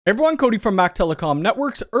Everyone, Cody from Mac Telecom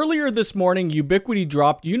Networks. Earlier this morning, Ubiquiti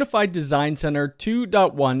dropped Unifi Design Center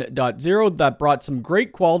 2.1.0 that brought some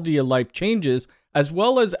great quality of life changes, as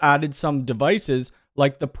well as added some devices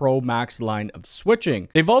like the Pro Max line of switching.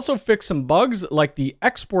 They've also fixed some bugs like the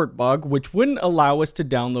export bug, which wouldn't allow us to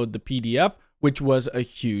download the PDF, which was a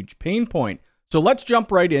huge pain point. So let's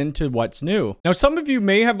jump right into what's new. Now, some of you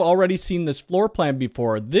may have already seen this floor plan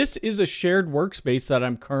before. This is a shared workspace that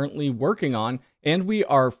I'm currently working on, and we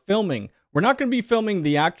are filming. We're not going to be filming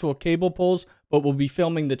the actual cable pulls, but we'll be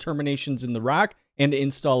filming the terminations in the rack and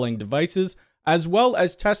installing devices, as well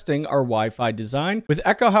as testing our Wi-Fi design with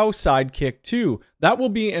Echo Sidekick 2. That will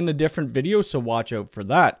be in a different video, so watch out for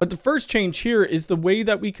that. But the first change here is the way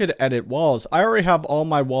that we could edit walls. I already have all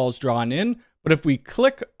my walls drawn in, but if we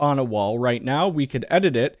click on a wall right now, we could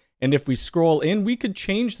edit it. And if we scroll in, we could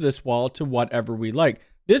change this wall to whatever we like.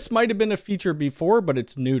 This might have been a feature before, but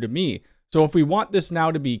it's new to me. So if we want this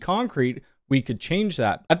now to be concrete, we could change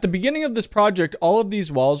that. At the beginning of this project, all of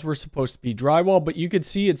these walls were supposed to be drywall, but you could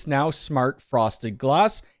see it's now smart frosted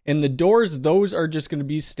glass. And the doors, those are just going to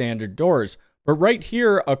be standard doors. But right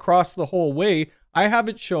here across the whole way, I have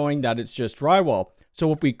it showing that it's just drywall.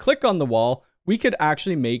 So if we click on the wall, we could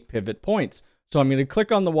actually make pivot points. So I'm going to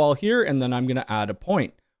click on the wall here, and then I'm going to add a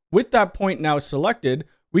point. With that point now selected,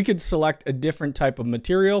 we could select a different type of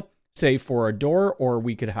material, say for a door, or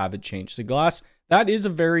we could have it change to glass. That is a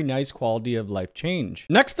very nice quality of life change.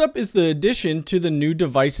 Next up is the addition to the new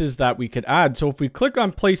devices that we could add. So if we click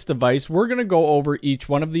on place device, we're going to go over each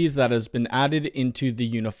one of these that has been added into the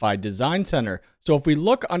Unifi Design Center. So if we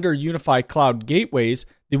look under Unifi Cloud Gateways,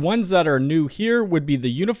 the ones that are new here would be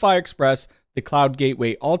the Unifi Express, the Cloud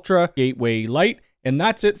Gateway Ultra, Gateway Lite, and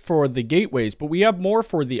that's it for the gateways, but we have more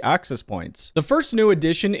for the access points. The first new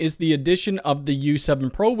addition is the addition of the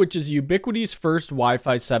U7 Pro, which is Ubiquiti's first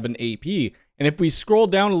Wi-Fi 7 AP. And if we scroll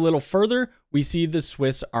down a little further, we see the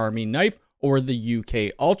Swiss Army knife or the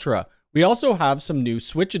UK Ultra. We also have some new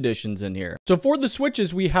switch additions in here. So for the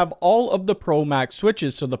switches, we have all of the Pro Max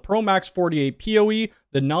switches. So the Pro Max 48 PoE,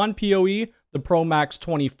 the non-PoE, the Pro Max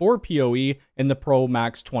 24 PoE, and the Pro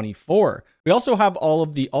Max 24. We also have all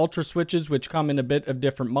of the Ultra switches, which come in a bit of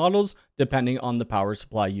different models, depending on the power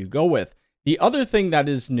supply you go with. The other thing that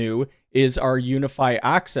is new is our Unifi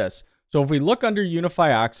Access. So if we look under Unifi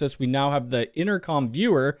Access, we now have the intercom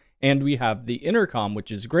viewer, and we have the intercom,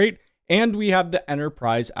 which is great. And we have the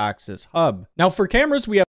Enterprise Access Hub. Now for cameras,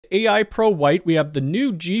 we have AI Pro White, we have the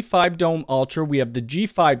new G5 Dome Ultra, we have the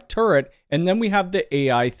G5 Turret, and then we have the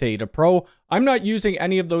AI Theta Pro. I'm not using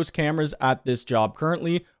any of those cameras at this job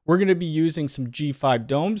currently. We're going to be using some G5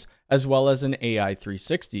 domes as well as an AI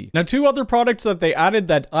 360. Now, two other products that they added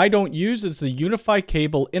that I don't use is the Unifi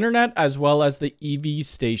Cable Internet as well as the EV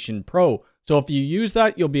Station Pro. So if you use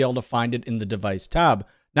that, you'll be able to find it in the device tab.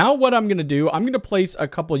 Now what I'm going to do, I'm going to place a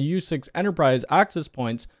couple U6 Enterprise access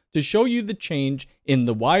points to show you the change in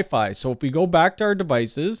the Wi-Fi. So if we go back to our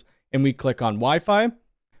devices and we click on Wi-Fi,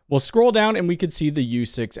 we'll scroll down and we can see the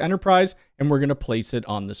U6 Enterprise, and we're going to place it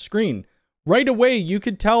on the screen. Right away, you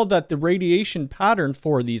could tell that the radiation pattern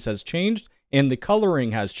for these has changed and the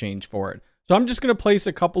coloring has changed for it. So I'm just going to place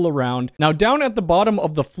a couple around. Now down at the bottom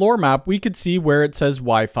of the floor map, we could see where it says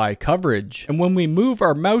Wi-Fi coverage. And when we move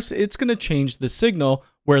our mouse, it's going to change the signal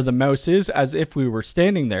where the mouse is as if we were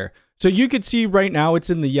standing there. So you could see right now it's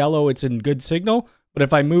in the yellow, it's in good signal. But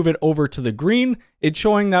if I move it over to the green, it's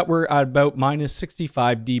showing that we're at about minus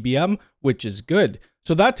 65 dBm, which is good.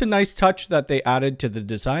 So that's a nice touch that they added to the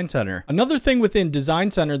Design Center. Another thing within Design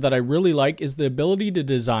Center that I really like is the ability to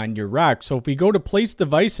design your rack. So if we go to place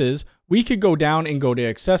devices, we could go down and go to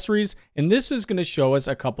accessories, and this is going to show us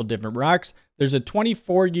a couple different racks. There's a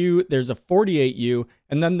 24U, there's a 48U,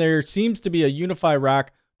 and then there seems to be a Unifi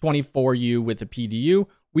rack 24U with a PDU.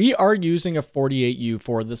 We are using a 48U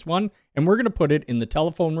for this one, and we're going to put it in the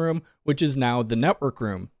telephone room, which is now the network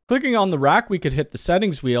room. Clicking on the rack, we could hit the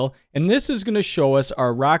settings wheel, and this is going to show us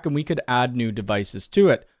our rack, and we could add new devices to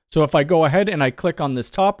it. So if I go ahead and I click on this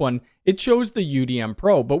top one, it shows the UDM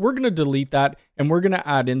Pro, but we're going to delete that, and we're going to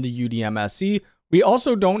add in the UDM SE. We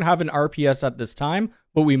also don't have an RPS at this time,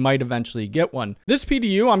 but we might eventually get one. This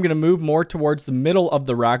PDU, I'm going to move more towards the middle of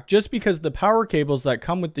the rack just because the power cables that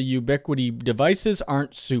come with the Ubiquiti devices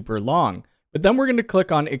aren't super long. But then we're going to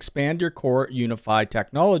click on Expand Your Core Unifi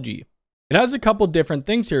Technology. It has a couple different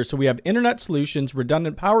things here. So we have internet solutions,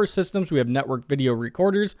 redundant power systems, we have network video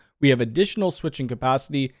recorders, we have additional switching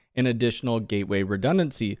capacity, and additional gateway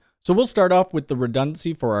redundancy. So we'll start off with the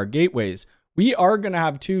redundancy for our gateways. We are going to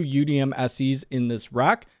have two UDM SEs in this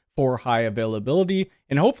rack for high availability,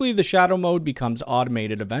 and hopefully the shadow mode becomes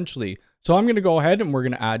automated eventually. So I'm going to go ahead and we're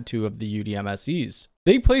going to add 2 of the UDMSEs.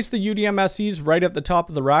 They place the UDMSEs right at the top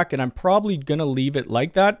of the rack, and I'm probably going to leave it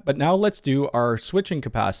like that. But now let's do our switching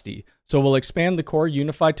capacity. So we'll expand the core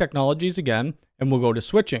Unifi technologies again, and we'll go to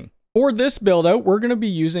switching. For this build out, we're going to be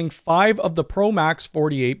using 5 of the Pro Max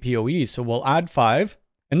 48 PoEs. So we'll add 5,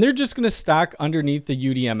 and they're just going to stack underneath the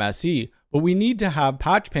UDMSE. But we need to have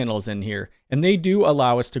patch panels in here, and they do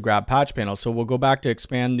allow us to grab patch panels. So we'll go back to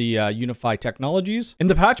expand the Unifi technologies, and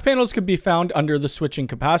the patch panels could be found under the switching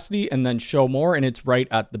capacity and then show more, and it's right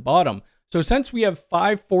at the bottom. So since we have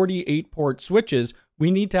 5 48 port switches,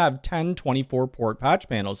 we need to have 10 24 port patch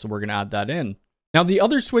panels. So we're going to add that in. Now, the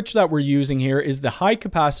other switch that we're using here is the high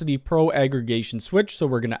capacity pro aggregation switch. So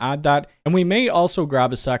we're going to add that, and we may also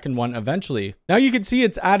grab a second one eventually. Now you can see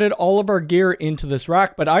it's added all of our gear into this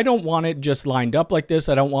rack, but I don't want it just lined up like this.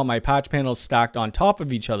 I don't want my patch panels stacked on top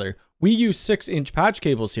of each other. We use 6-inch patch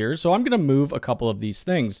cables here, so I'm going to move a couple of these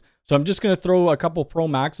things. So I'm just going to throw a couple Pro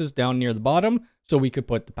Maxes down near the bottom so we could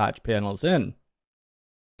put the patch panels in.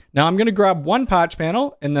 Now I'm going to grab one patch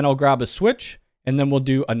panel, and then I'll grab a switch, and then we'll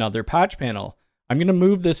do another patch panel. I'm going to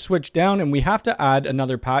move this switch down, and we have to add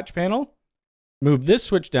another patch panel. Move this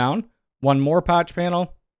switch down, one more patch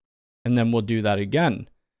panel, and then we'll do that again.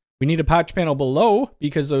 We need a patch panel below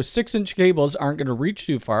because those 6-inch cables aren't going to reach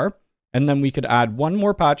too far. And then we could add one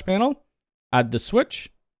more patch panel, add the switch,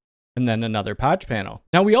 and then another patch panel.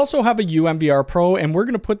 Now we also have a UMVR Pro, and we're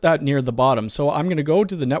going to put that near the bottom. So I'm going to go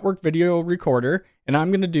to the network video recorder, and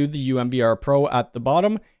I'm going to do the UMVR Pro at the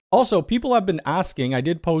bottom. Also, people have been asking, I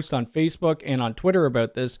did post on Facebook and on Twitter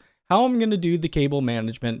about this, how I'm going to do the cable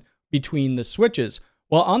management between the switches.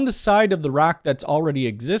 Well, on the side of the rack that's already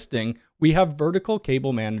existing, we have vertical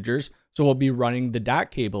cable managers, so we'll be running the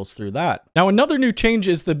DAC cables through that. Now, another new change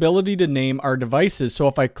is the ability to name our devices. So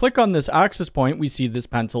if I click on this access point, we see this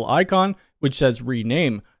pencil icon, which says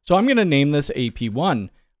rename. So I'm going to name this AP1.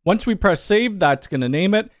 Once we press save, that's going to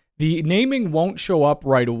name it. The naming won't show up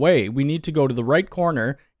right away. We need to go to the right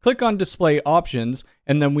corner, click on display options,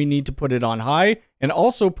 and then we need to put it on high and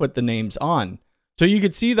also put the names on. So you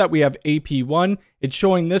can see that we have AP1. It's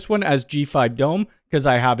showing this one as G5 Dome because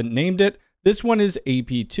I haven't named it. This one is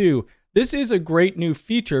AP2. This is a great new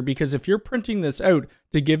feature because if you're printing this out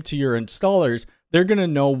to give to your installers, they're going to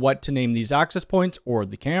know what to name these access points or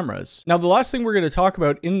the cameras. Now, the last thing we're going to talk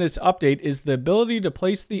about in this update is the ability to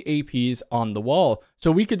place the APs on the wall.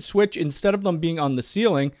 So we could switch, instead of them being on the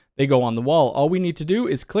ceiling, they go on the wall. All we need to do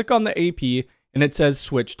is click on the AP and it says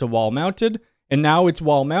switch to wall mounted. And now it's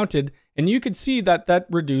wall mounted. And you can see that that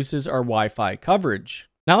reduces our Wi-Fi coverage.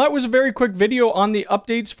 Now, that was a very quick video on the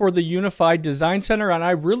updates for the Unifi Design Center, and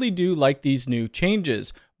I really do like these new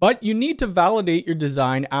changes. But you need to validate your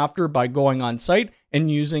design after by going on site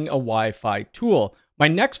and using a Wi-Fi tool. My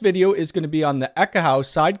next video is going to be on the Ekahau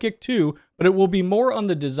Sidekick 2, but it will be more on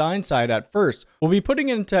the design side at first. We'll be putting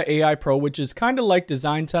it into AI Pro, which is kind of like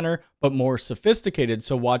Design Center, but more sophisticated,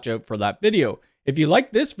 so watch out for that video. If you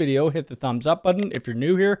like this video, hit the thumbs up button. If you're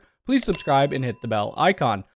new here, please subscribe and hit the bell icon.